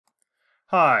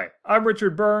Hi, I'm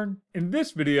Richard Byrne. In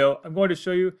this video, I'm going to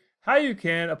show you how you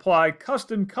can apply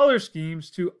custom color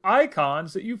schemes to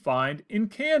icons that you find in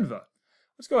Canva.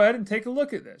 Let's go ahead and take a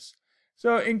look at this.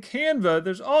 So in Canva,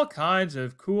 there's all kinds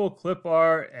of cool clip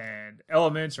art and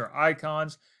elements or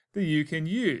icons that you can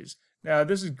use. Now,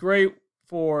 this is great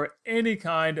for any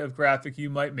kind of graphic you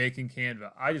might make in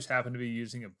Canva. I just happen to be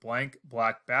using a blank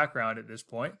black background at this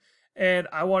point, and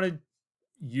I want to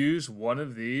use one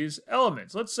of these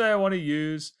elements. Let's say I want to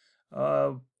use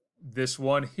this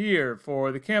one here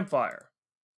for the campfire.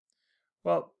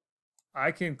 Well,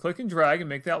 I can click and drag and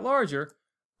make that larger,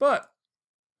 but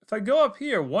if I go up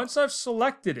here, once I've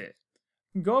selected it,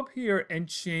 I can go up here and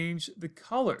change the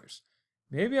colors.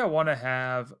 Maybe I want to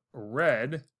have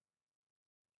red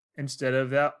instead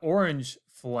of that orange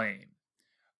flame.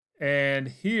 And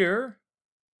here,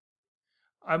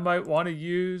 I might want to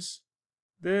use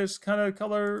this kind of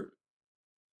color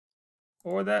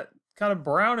or that kind of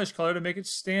brownish color to make it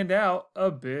stand out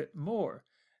a bit more.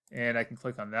 And I can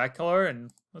click on that color and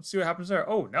let's see what happens there.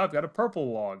 Oh, now I've got a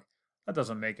purple log. That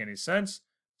doesn't make any sense.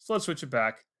 So let's switch it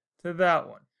back to that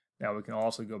one. Now we can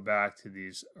also go back to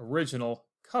these original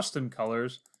custom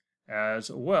colors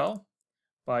as well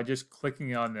by just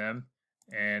clicking on them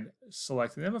and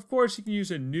selecting them. Of course, you can use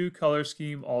a new color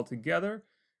scheme altogether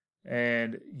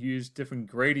and use different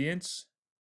gradients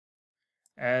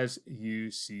as you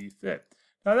see fit.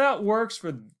 Now that works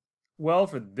well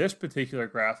for this particular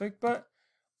graphic, but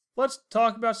let's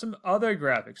talk about some other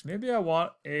graphics. Maybe I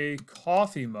want a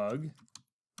coffee mug,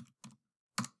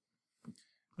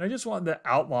 and I just want the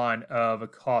outline of a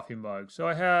coffee mug. So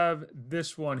I have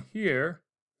this one here,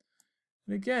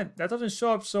 and again, that doesn't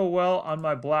show up so well on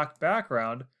my black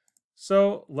background,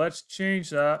 so let's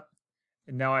change that,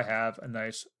 and now I have a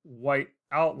nice white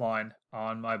outline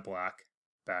on my black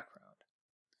background.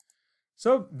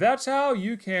 So that's how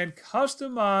you can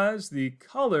customize the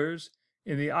colors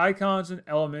in the icons and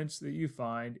elements that you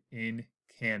find in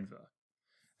Canva.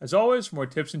 As always, for more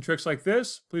tips and tricks like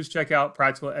this, please check out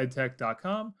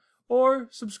practicaledtech.com or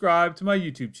subscribe to my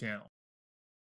YouTube channel.